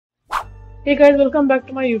Hey guys, welcome back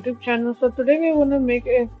to my YouTube channel. So today we're gonna make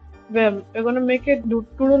a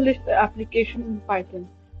to-do list application in Python.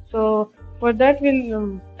 So for that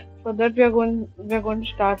we're going to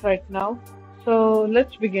start right now. So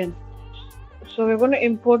let's begin. So we're going to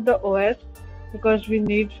import the OS because we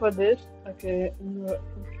need for this.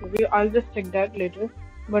 I'll just check that later.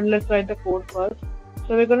 But let's write the code first.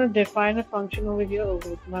 So we're going to define a function over here. Oh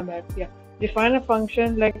wait, my bad. Yeah, define a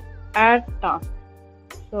function like add task.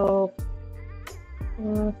 So.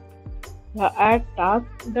 uh, add task.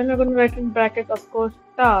 Then we're going to write in brackets, of course,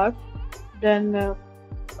 task. Then we're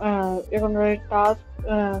going to write task.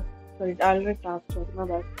 Sorry, I'll write task. Sorry, my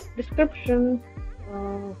bad. Description.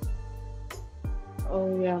 Uh,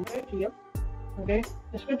 oh yeah, right here. Okay.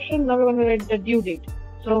 Description. Now we're going to write the due date.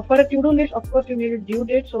 So for a to-do list, of course, you need a due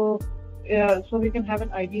date. So we can have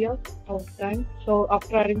an idea of time. So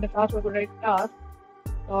after adding the task, we're going to write task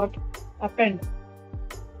dot append.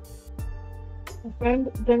 Then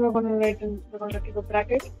we're going to keep a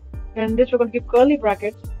bracket. Then this we're going to keep curly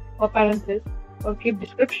brackets or parentheses or keep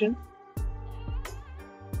description.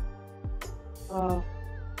 Uh,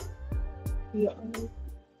 yeah.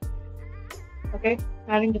 Okay,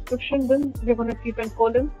 adding description. Then we're going to keep a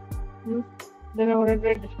colon. Then we're going to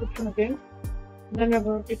write description again. Then we're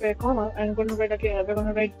going to keep a comma and we're going to write again. We're going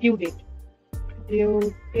to write due date.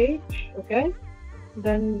 Due date. Okay.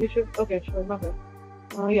 Then we should. Okay, sure. Okay.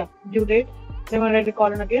 Yeah, due date. Then we're going to write a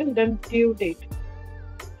colon again. Then due date.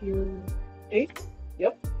 Due date.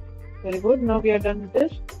 Yep. Very good. Now we are done with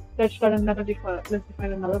this. Let's start another let's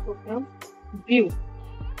define another program. View.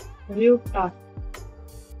 View task.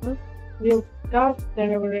 View task. Then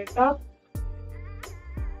we will write task.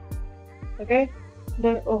 Okay.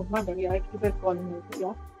 Then my bad. Yeah, I keep it calling it.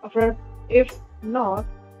 Yeah. After if not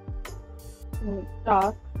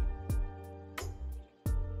task,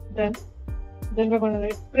 then we're gonna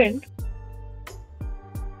write print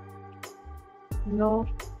no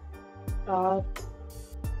task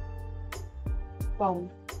found.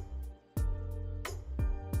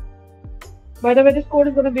 By the way, this code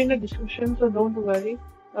is going to be in the description, so don't worry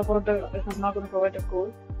about if I'm not going to provide a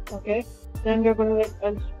code. Okay. Then we're going to write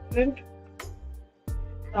else print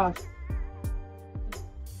task.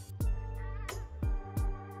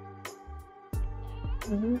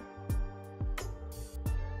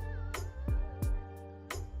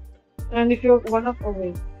 And if you're one of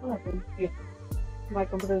wait, what happened? Yeah, my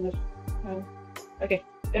computer is okay.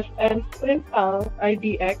 If else print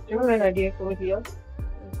idx, you know write idx over here,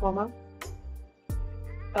 comma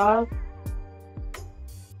task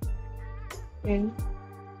in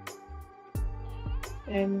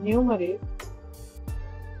enumerate.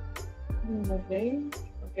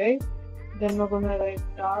 Okay. Then we're gonna write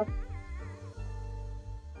task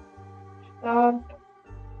start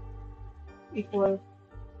equals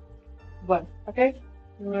 1. Okay.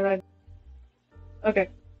 I'm gonna write. Okay.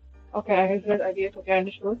 Okay. I have read ideas. Okay. I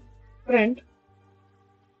understood. Print.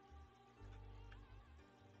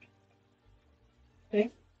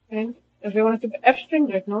 Okay. And if we want to keep F string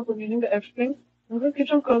right now, so we're using the F string. I'm going to keep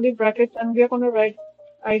some curly brackets and we are going to write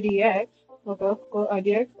idx. Okay.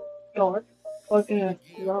 Idx dot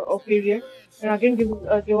or period. And again give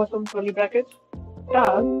us some curly brackets.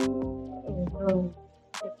 Task.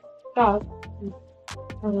 Task.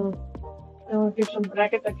 Give some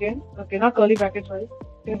brackets again. Okay, not curly brackets, sorry.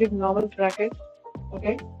 Give normal brackets.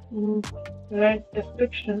 Okay. Write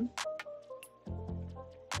description.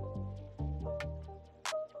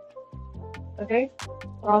 Okay.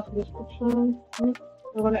 Task description.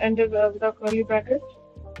 We're gonna end it without curly brackets.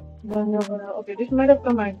 Then we're gonna okay. This might have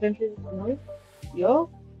come accidentally noise here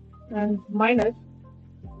and minus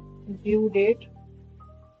due date.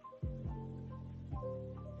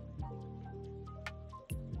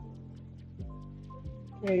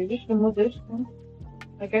 Okay, just remove this.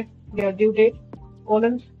 Okay, yeah, due date,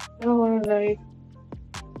 colons. Then we're gonna write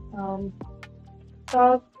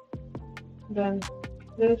task, then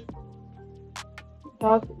this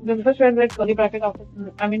task. Then first we're gonna write curly bracket after,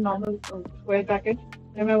 I mean normal square bracket.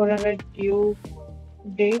 Then we're gonna write due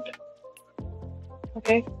date.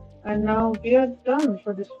 Okay, and now we are done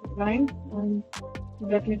for this line.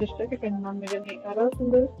 Let me just check if I not made any errors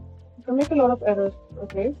in this. You can make a lot of errors.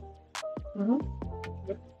 Okay.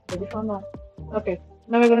 Very fun now. Okay.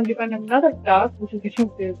 Now we're going to define another task which is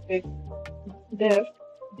getting big. There.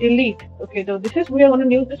 Delete. Okay, so this is we are going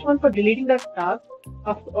to use this one for deleting that task.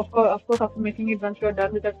 Of course, after making it once we are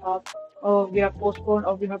done with the task, or we have postponed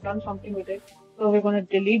or we have done something with it. So we're going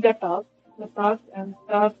to delete the task and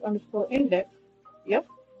task underscore index. Yep.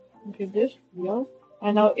 Okay, this here.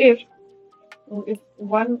 And now if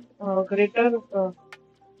one greater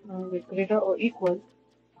or equal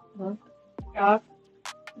task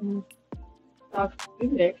task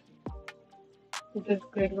index, which is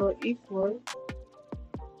greater or equal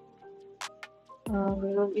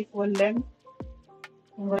length.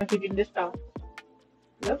 I'm going to fit in this task.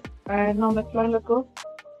 Yep. And now let's go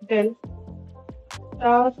del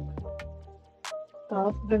task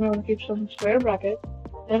task. Then we're going to keep some square brackets.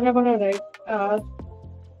 Then we're going to write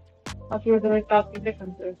after we're going to write task index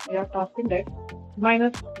answer. Yeah, task index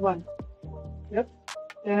 -1. Yep.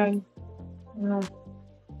 Then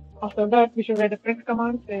after that we should write a print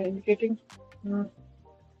command indicating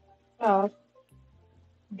task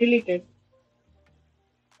deleted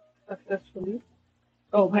successfully.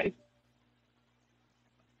 Oh my.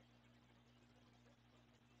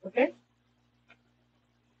 Okay.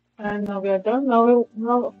 And now we are done. Now we're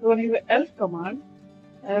going to use the else command.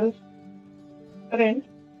 Else print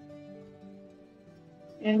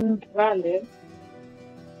invalid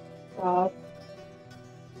task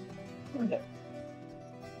index.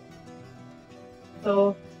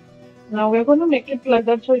 So now we're going to make it like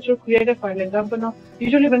that, so it should create a file. Example now,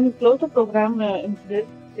 usually when you close the program in this,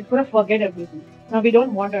 it's going to forget everything. Now we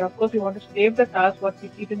don't want that. Of course, we want to save the task what we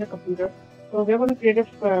keep in the computer. So we're going to create a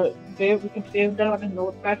way we can save that on a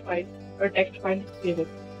notepad file or text file and save it.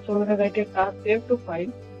 So we're going to write a task save to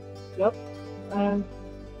file. Yep. And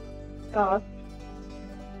task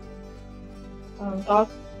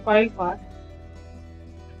file path.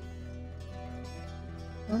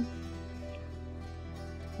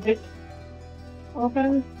 Bit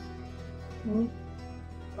open.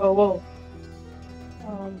 Oh whoa.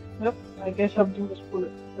 Yep. I guess something was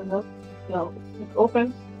pulled. Now it's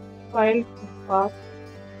open file path,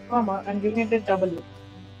 comma, and giving it a W.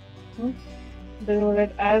 Then we'll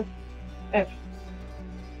write as F.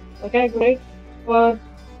 Okay, great. For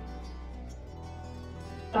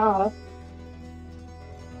task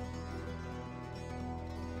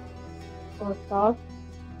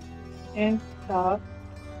in task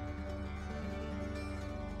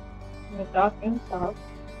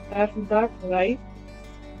F dot right.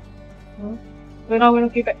 We're now going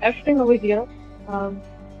to keep an F string over here.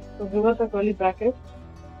 So reverse the curly bracket.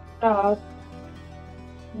 Task.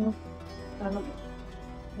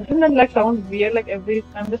 Doesn't that like sound weird? Like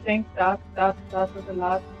I'm just saying task for the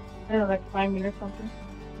last, I don't know, like 5 minutes something.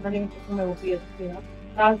 I'm not even checking my OPS here.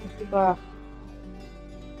 Task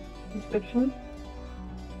description.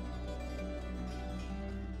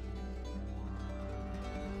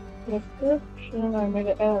 Description, I made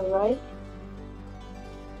an error, right?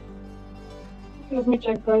 Let me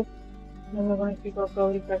check, guys. Then we're going to keep our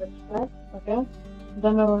curly brackets back. Okay.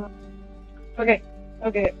 Then we're going to.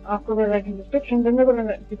 Okay. After we're writing description, then we're going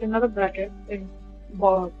to keep another bracket in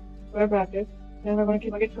square bracket. Then we're going to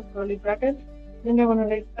keep again some curly brackets. Then we're going to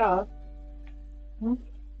write task.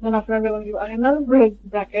 Then after that, we're going to give another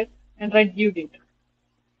bracket and write due date.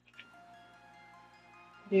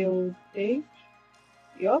 Due date.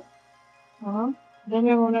 Yup. Then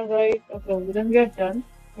we're going to write. Okay. Then we are done.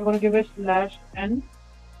 We're going to give a /n.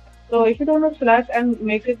 So if you don't know /n,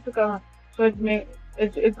 makes it so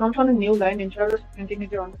it comes on a new line instead of just printing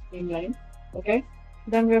it on the same line. Okay.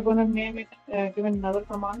 Then we're going to name it, give another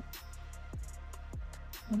command.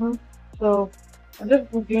 So I'm just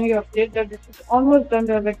giving you an update that this is almost done.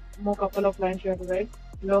 There are like more couple of lines you have to write.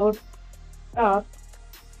 Load task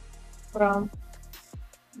from,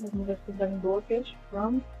 let me just put that in lowercase,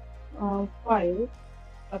 from file.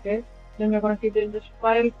 Okay. Then we're going to keep it in this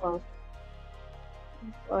file path.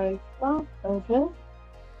 Okay.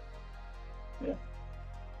 Yeah.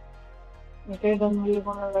 Okay, then we're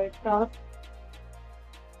gonna write task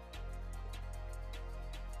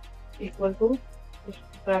equal to this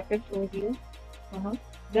brackets over here.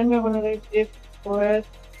 Then we're gonna write if OS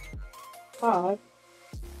path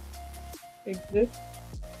exists.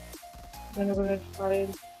 Then we're gonna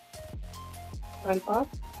write file path.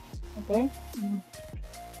 Okay.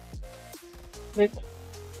 With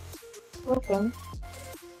open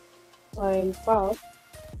file path.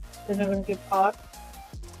 Then we're going to keep R.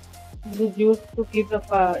 This is used to keep the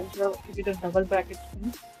instead of keep it a double bracket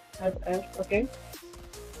string as F. Okay.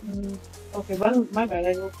 Okay. My bad.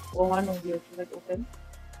 I wrote one over here. So let's open.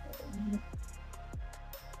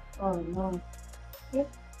 Oh no. Yes.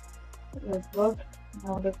 Let's work.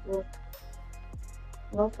 Now let's go.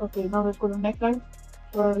 Okay. Now let's go to the next line.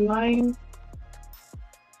 For line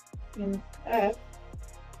in F.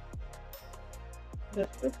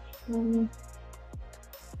 Description.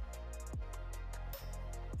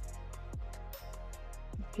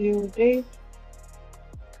 Due date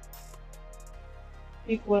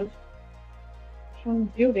equals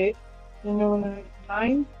due date. Then we're going to write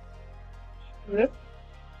line strip.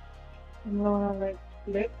 And we're going to write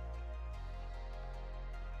split.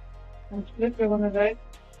 and split we're going to write,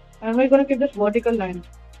 and we're going to keep this vertical line.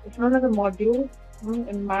 It's known as a module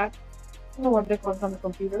in math. I don't know what they call it on the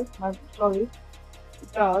computer. Sorry,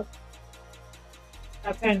 task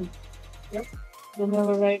append. Yep. Then we're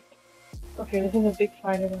going to write, okay, this is a big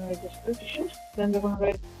file. We're going to write description. Then we're going to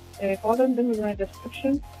write a column. Then we're going to write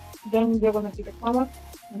description. Then we're going to keep a comma.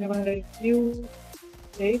 And we're going to write view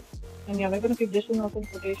date. And yeah, we're going to keep this one also in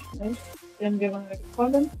quotation. Then we're going to write a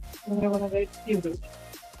column. And we're going to write view date.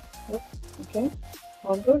 Yep. Okay.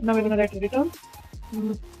 All good. Now we're going to write return.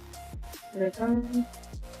 Return.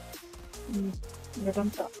 Return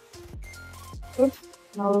task. Good.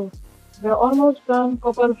 Now we're almost done.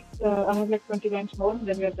 Couple, another like 20 lines more.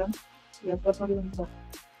 Then we are done. Yeah, that's not even more.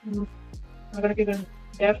 We're going to keep in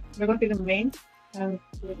def. We're going to keep in main. And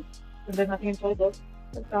there's nothing inside there.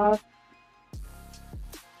 The task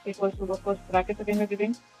equals to the first bracket again we're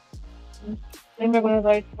giving. Then we're going to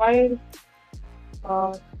write file.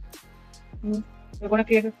 We're going to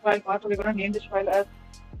create a file path, so we're going to name this file as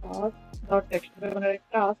task.txt. We're going to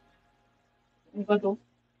write task equal to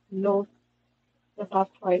load the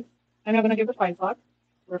task file, and we're going to give the file path.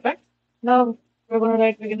 Perfect. Now we're going to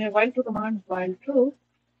write begin a while true command, while true.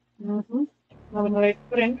 Now we're going to write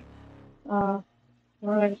print. We're going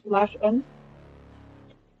to write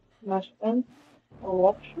 /n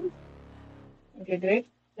option. Okay, great.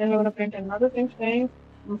 Then we're going to print another thing saying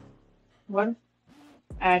one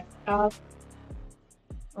add task.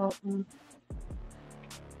 Fine.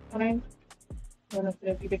 We're going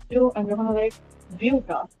to keep it 2, and we're going to write view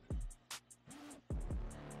task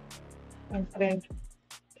and print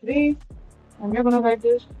 3, and we're going to write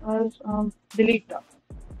this as delete task.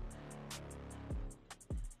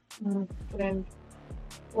 Print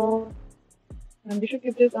 4, and we should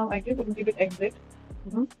keep this I guess we can keep it exit.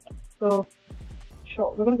 So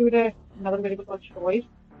sure, we're going to give it another variable called choice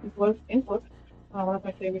equals input. What if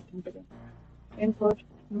I save it again? Input.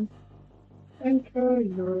 Enter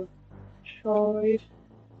your choice.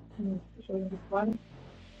 So you get 1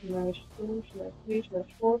 /2 /3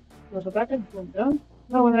 /4. Close the bracket. Boom, done.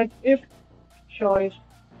 Now when I if choice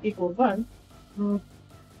equals 1, we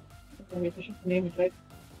should name it right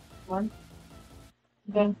 1.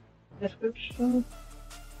 Then description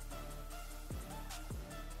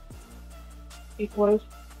equals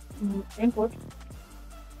input.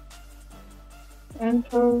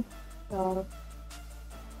 Enter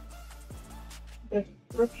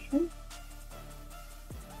description.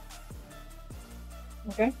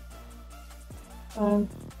 Okay. And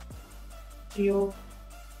view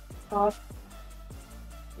task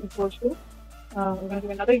equals to we're going to give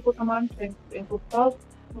another input command, input task,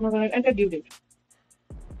 and we're going to enter due date.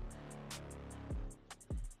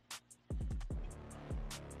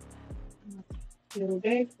 Due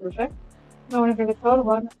date, perfect. Now we're going to the third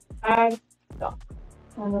one, add task.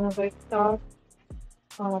 I'm going to write task,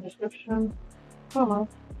 description, comma,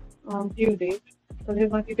 due date. So this is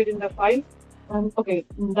going to keep it in the file. Okay,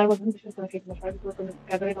 that wasn't this is going to keep in the file. So we're going to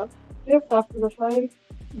gather it up. Save task to the file,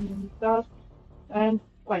 task, and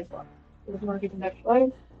file path. So this is going to keep in that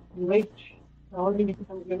file. Wait. Already making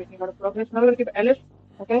some we're making a lot of progress. Now we're going to keep ls.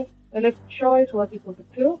 Okay, ls choice was equal to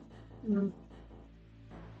 2.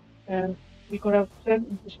 And we could have said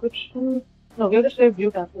in description. No, we have to say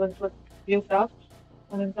view task because it was view task.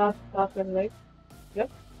 And then task and right. Yep,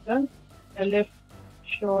 done. ls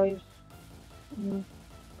choice.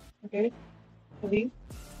 Okay. 3.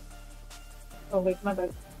 Oh wait, my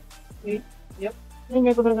bad. 3. Yep. Then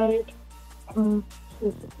we're going to write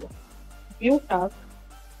view task.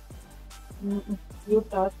 View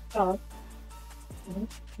task task.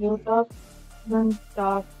 View task. Then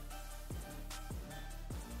task.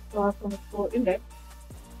 Task underscore index.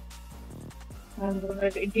 And we're going to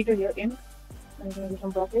write the integer here in. And we're going to do some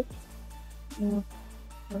brackets. I'm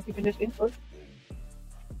keeping this input.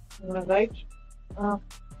 I'm going to write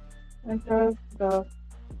enter the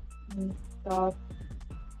task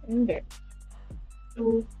index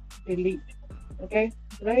to delete. Okay,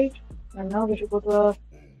 right. And now we should go to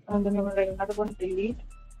and then we're going to write another one, delete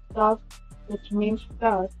task, which means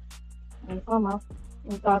task and comma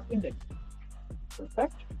and task index.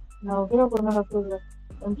 Perfect. Now we are going to have to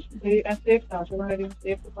and save task. We're going to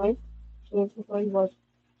save the file. Save the file was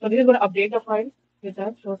so this is going to update the file with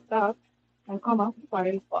that. So task and comma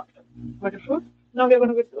file path. Wonderful. Now we are going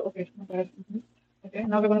to get okay. Okay.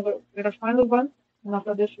 Now we're going to go get our final one. And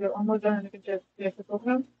after this, we're almost done, and you can just save the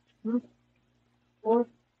program. 4,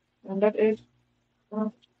 and that is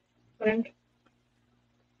print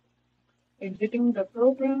exiting the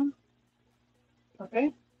program.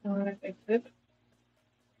 Okay, now let's exit.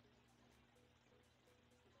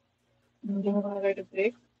 And then we're going to write a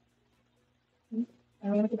break.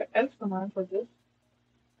 I'm going to put the else command for this.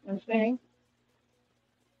 I'm saying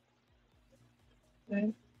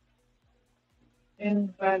then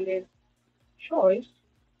invalid choice.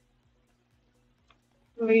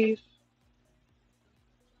 Please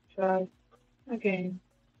try again.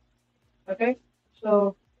 Okay,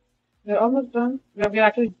 so we're almost done. We're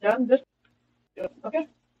actually done this. Okay,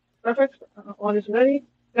 perfect. All is ready.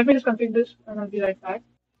 Let me just complete this and I'll be right back.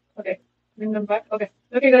 Okay, bring them back. Okay,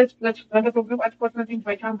 guys, let's run the program. Unfortunately,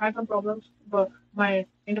 right now I had some problems, but my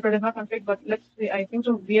interpreter is not configured. But let's see. I think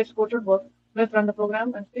so. VS Code should work. Let's run the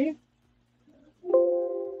program and see.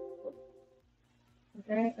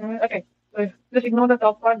 Okay. So just ignore the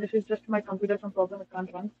top part. This is just my computer some problem. It can't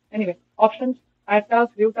run. Anyway, options, add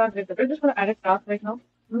task, view task, get the. We're just gonna add a task right now.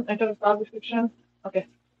 Enter the task description. Okay.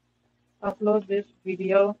 Upload this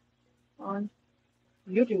video on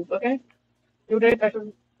YouTube. Okay. Due date, I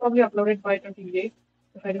should probably upload it by 28th.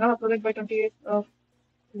 If I did not upload it by 28th of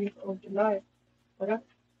July, okay.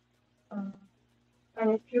 I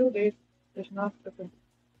have few days. It's not okay.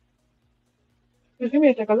 Just give me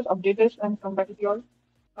a sec. I'll just update this and come back with you all.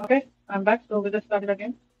 Okay, I'm back. So we'll just start it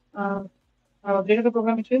again. I've updated the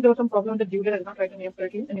program. It seems there was some problem with the due date. I did not write the name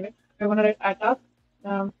correctly. Anyway, we're going to write add task.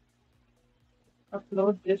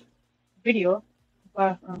 Upload this video,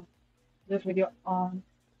 this video on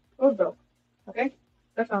CodeDoc. Okay,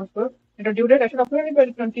 that sounds good. And the due date, I should upload it by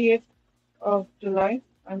the 28th of July.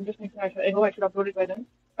 I'm just making. I hope I should upload it by then.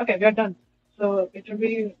 Okay, we are done. So it should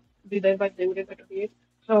be there by the due date by 28th.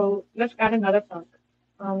 So let's add another task.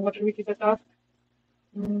 What should we keep the task?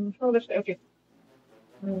 So let's say, okay,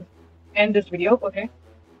 end this video, okay,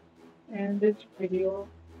 end this video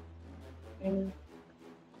in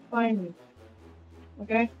 5 minutes,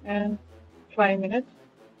 okay, and 5 minutes,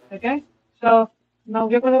 okay. So now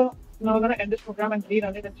we're gonna end this program and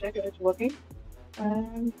rerun it and check if it's working,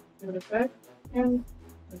 and give it a sec, and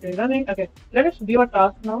okay, running. Okay, let us view our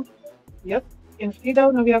task now. Yep, in see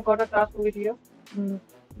down now we have got a task over here.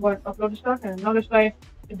 What upload this task, and now let's try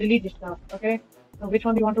to delete this task, okay. Now, which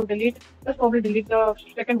one do you want to delete? Let's probably delete the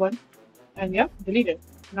second one. And yeah, delete it.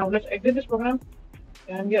 Now let's exit this program.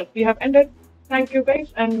 And yes, we have ended. Thank you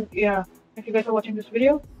guys. And yeah, thank you guys for watching this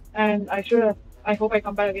video. And I hope I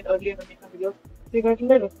come back again early and make some videos. See you guys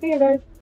later. See you guys.